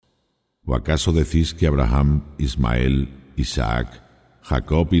¿O acaso decís que Abraham, Ismael, Isaac,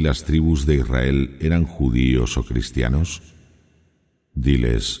 Jacob y las tribus de Israel eran judíos o cristianos?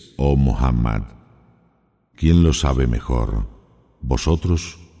 Diles, oh Muhammad, ¿quién lo sabe mejor,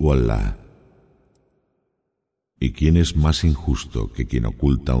 vosotros o Alá? ¿Y quién es más injusto que quien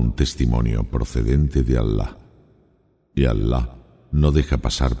oculta un testimonio procedente de Alá? Y Alá no deja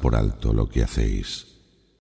pasar por alto lo que hacéis.